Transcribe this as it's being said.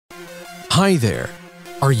Hi there!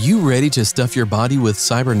 Are you ready to stuff your body with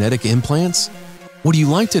cybernetic implants? Would you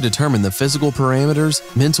like to determine the physical parameters,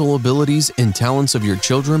 mental abilities, and talents of your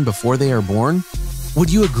children before they are born? Would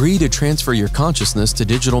you agree to transfer your consciousness to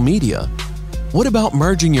digital media? What about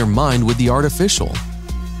merging your mind with the artificial?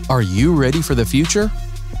 Are you ready for the future?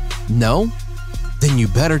 No? Then you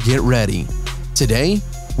better get ready. Today,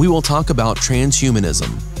 we will talk about transhumanism.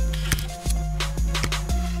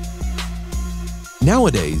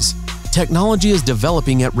 Nowadays, technology is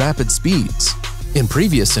developing at rapid speeds. In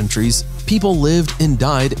previous centuries, people lived and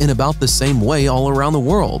died in about the same way all around the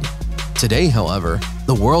world. Today, however,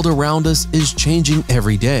 the world around us is changing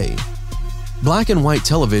every day. Black and white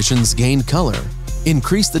televisions gained color,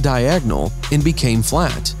 increased the diagonal, and became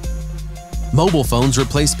flat. Mobile phones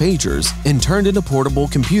replaced pagers and turned into portable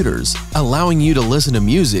computers, allowing you to listen to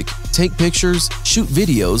music, take pictures, shoot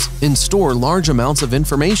videos, and store large amounts of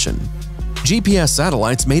information. GPS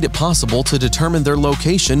satellites made it possible to determine their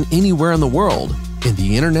location anywhere in the world, and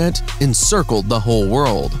the internet encircled the whole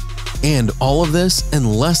world. And all of this in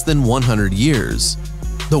less than 100 years.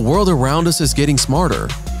 The world around us is getting smarter,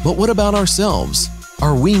 but what about ourselves?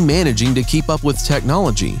 Are we managing to keep up with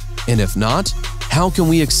technology? And if not, how can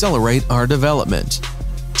we accelerate our development?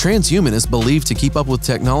 Transhumanists believe to keep up with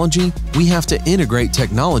technology, we have to integrate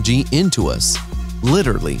technology into us,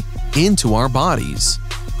 literally, into our bodies.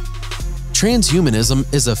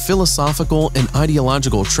 Transhumanism is a philosophical and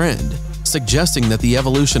ideological trend, suggesting that the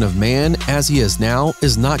evolution of man as he is now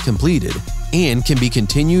is not completed and can be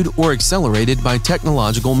continued or accelerated by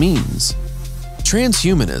technological means.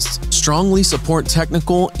 Transhumanists strongly support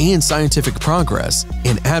technical and scientific progress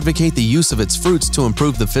and advocate the use of its fruits to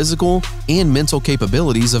improve the physical and mental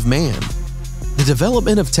capabilities of man. The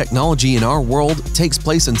development of technology in our world takes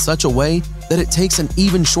place in such a way that it takes an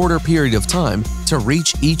even shorter period of time to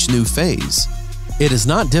reach each new phase. It is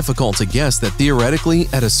not difficult to guess that theoretically,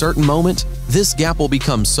 at a certain moment, this gap will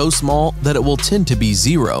become so small that it will tend to be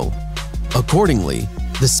zero. Accordingly,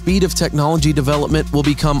 the speed of technology development will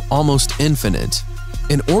become almost infinite.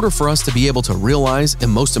 In order for us to be able to realize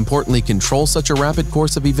and most importantly control such a rapid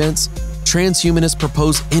course of events, transhumanists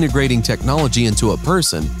propose integrating technology into a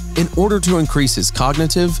person in order to increase his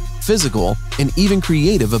cognitive, physical, and even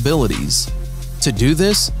creative abilities. To do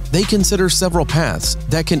this, they consider several paths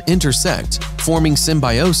that can intersect, forming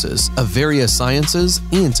symbiosis of various sciences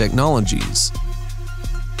and technologies.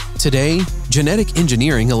 Today, genetic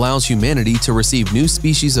engineering allows humanity to receive new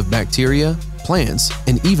species of bacteria, plants,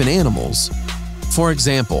 and even animals. For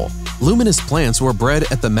example, luminous plants were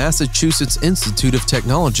bred at the Massachusetts Institute of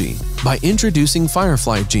Technology by introducing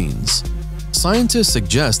firefly genes. Scientists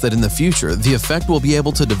suggest that in the future, the effect will be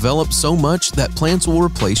able to develop so much that plants will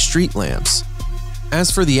replace street lamps. As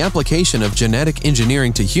for the application of genetic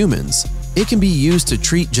engineering to humans, it can be used to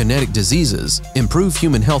treat genetic diseases, improve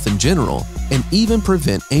human health in general, and even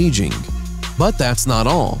prevent aging. But that's not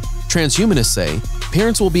all. Transhumanists say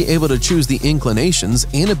parents will be able to choose the inclinations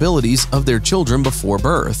and abilities of their children before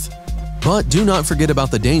birth. But do not forget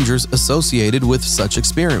about the dangers associated with such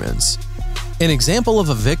experiments. An example of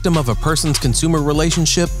a victim of a person's consumer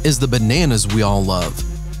relationship is the bananas we all love.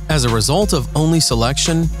 As a result of only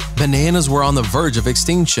selection, bananas were on the verge of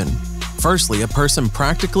extinction. Firstly, a person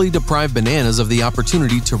practically deprived bananas of the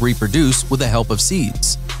opportunity to reproduce with the help of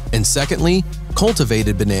seeds. And secondly,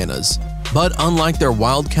 cultivated bananas, but unlike their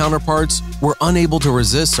wild counterparts, were unable to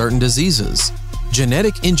resist certain diseases.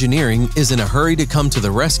 Genetic engineering is in a hurry to come to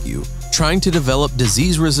the rescue, trying to develop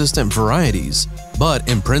disease-resistant varieties, but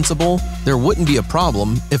in principle, there wouldn't be a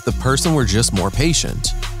problem if the person were just more patient.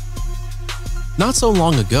 Not so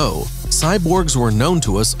long ago, cyborgs were known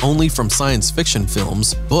to us only from science fiction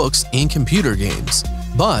films, books, and computer games.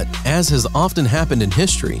 But, as has often happened in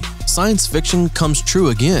history, science fiction comes true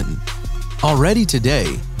again. Already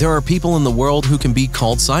today, there are people in the world who can be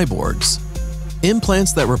called cyborgs.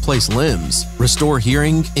 Implants that replace limbs, restore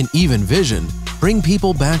hearing, and even vision bring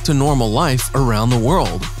people back to normal life around the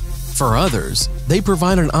world. For others, they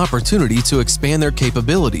provide an opportunity to expand their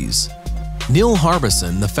capabilities. Neil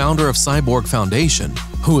Harbison, the founder of Cyborg Foundation,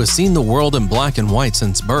 who has seen the world in black and white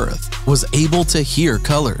since birth, was able to hear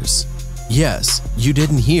colors. Yes, you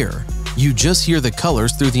didn't hear. You just hear the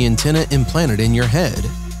colors through the antenna implanted in your head.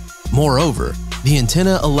 Moreover, the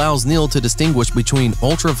antenna allows Neil to distinguish between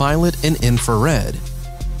ultraviolet and infrared.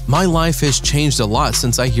 My life has changed a lot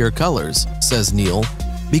since I hear colors, says Neil,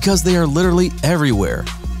 because they are literally everywhere.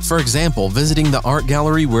 For example, visiting the art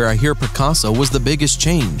gallery where I hear Picasso was the biggest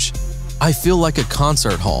change. I feel like a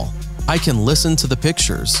concert hall. I can listen to the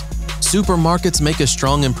pictures. Supermarkets make a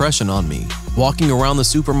strong impression on me. Walking around the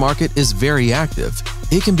supermarket is very active.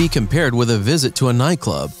 It can be compared with a visit to a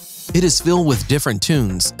nightclub. It is filled with different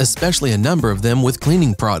tunes, especially a number of them with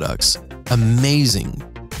cleaning products. Amazing!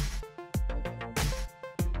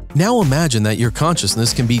 Now imagine that your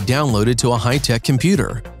consciousness can be downloaded to a high-tech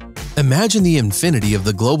computer. Imagine the infinity of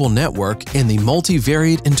the global network and the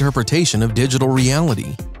multivariate interpretation of digital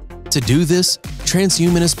reality. To do this,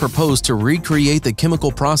 transhumanists propose to recreate the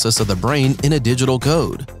chemical process of the brain in a digital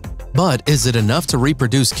code. But is it enough to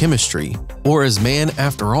reproduce chemistry? Or is man,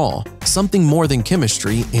 after all, something more than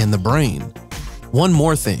chemistry and the brain? One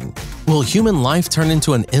more thing. Will human life turn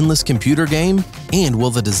into an endless computer game? And will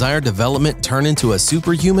the desired development turn into a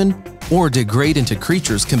superhuman? Or degrade into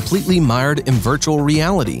creatures completely mired in virtual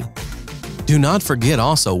reality? Do not forget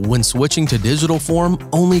also, when switching to digital form,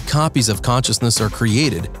 only copies of consciousness are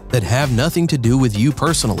created that have nothing to do with you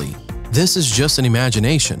personally. This is just an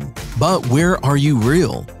imagination. But where are you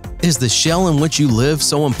real? Is the shell in which you live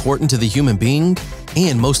so important to the human being?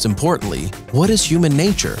 And most importantly, what is human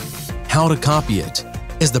nature? How to copy it?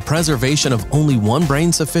 Is the preservation of only one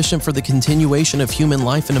brain sufficient for the continuation of human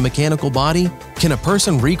life in a mechanical body? Can a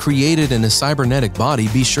person recreated in a cybernetic body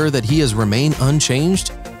be sure that he has remained unchanged?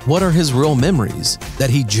 What are his real memories?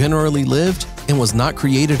 That he generally lived and was not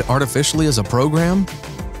created artificially as a program?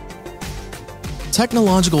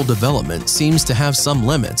 Technological development seems to have some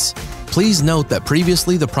limits. Please note that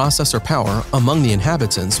previously the processor power among the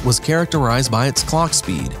inhabitants was characterized by its clock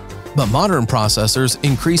speed. But modern processors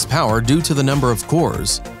increase power due to the number of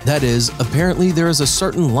cores. That is, apparently there is a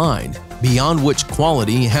certain line beyond which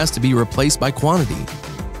quality has to be replaced by quantity.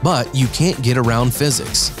 But you can't get around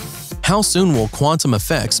physics. How soon will quantum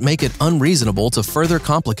effects make it unreasonable to further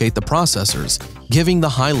complicate the processors, giving the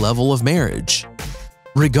high level of marriage?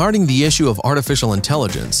 Regarding the issue of artificial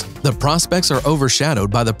intelligence, the prospects are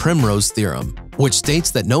overshadowed by the Primrose theorem, which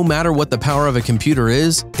states that no matter what the power of a computer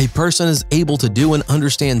is, a person is able to do and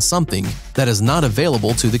understand something that is not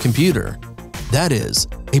available to the computer. That is,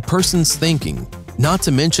 a person's thinking, not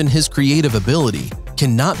to mention his creative ability,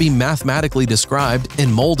 cannot be mathematically described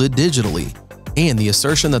and molded digitally, and the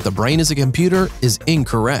assertion that the brain is a computer is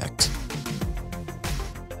incorrect.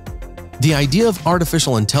 The idea of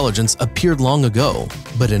artificial intelligence appeared long ago,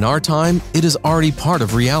 but in our time, it is already part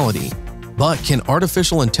of reality. But can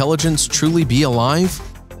artificial intelligence truly be alive?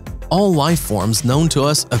 All life forms known to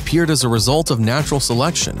us appeared as a result of natural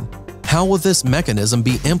selection. How will this mechanism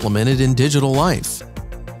be implemented in digital life?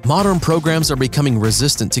 Modern programs are becoming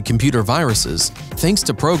resistant to computer viruses thanks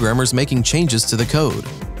to programmers making changes to the code.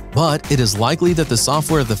 But it is likely that the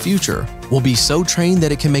software of the future will be so trained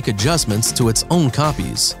that it can make adjustments to its own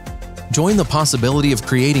copies. Join the possibility of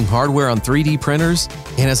creating hardware on 3D printers,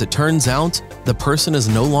 and as it turns out, the person is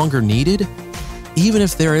no longer needed? Even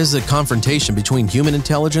if there is a confrontation between human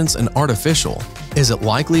intelligence and artificial, is it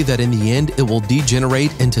likely that in the end it will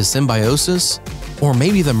degenerate into symbiosis? Or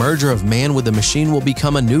maybe the merger of man with the machine will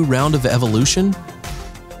become a new round of evolution?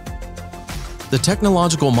 The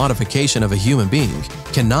technological modification of a human being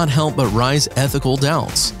cannot help but raise ethical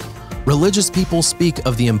doubts. Religious people speak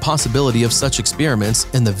of the impossibility of such experiments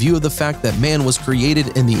in the view of the fact that man was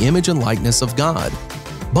created in the image and likeness of God.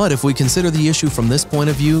 But if we consider the issue from this point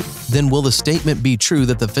of view, then will the statement be true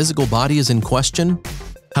that the physical body is in question?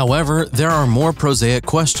 However, there are more prosaic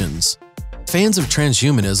questions. Fans of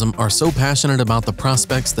transhumanism are so passionate about the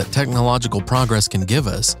prospects that technological progress can give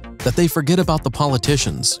us that they forget about the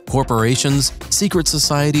politicians, corporations, secret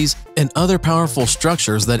societies, and other powerful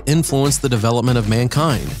structures that influence the development of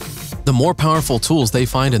mankind. The more powerful tools they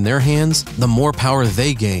find in their hands, the more power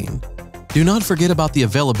they gain. Do not forget about the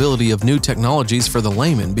availability of new technologies for the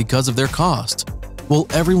layman because of their cost. Will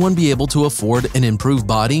everyone be able to afford an improved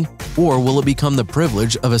body, or will it become the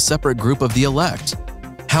privilege of a separate group of the elect?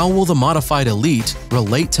 How will the modified elite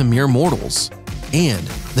relate to mere mortals? And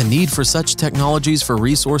the need for such technologies for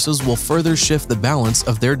resources will further shift the balance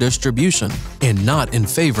of their distribution, and not in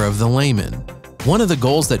favor of the layman. One of the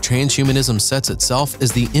goals that transhumanism sets itself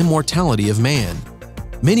is the immortality of man.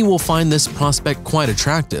 Many will find this prospect quite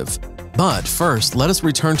attractive. But first, let us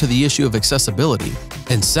return to the issue of accessibility.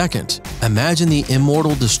 And second, imagine the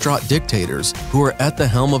immortal distraught dictators who are at the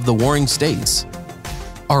helm of the warring states.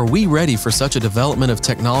 Are we ready for such a development of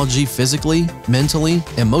technology physically, mentally,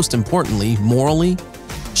 and most importantly, morally?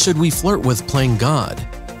 Should we flirt with playing God?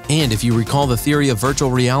 And if you recall the theory of virtual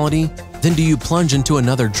reality, then do you plunge into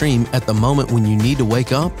another dream at the moment when you need to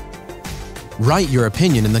wake up? Write your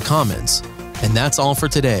opinion in the comments. And that's all for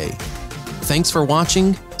today. Thanks for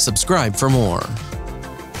watching. Subscribe for more.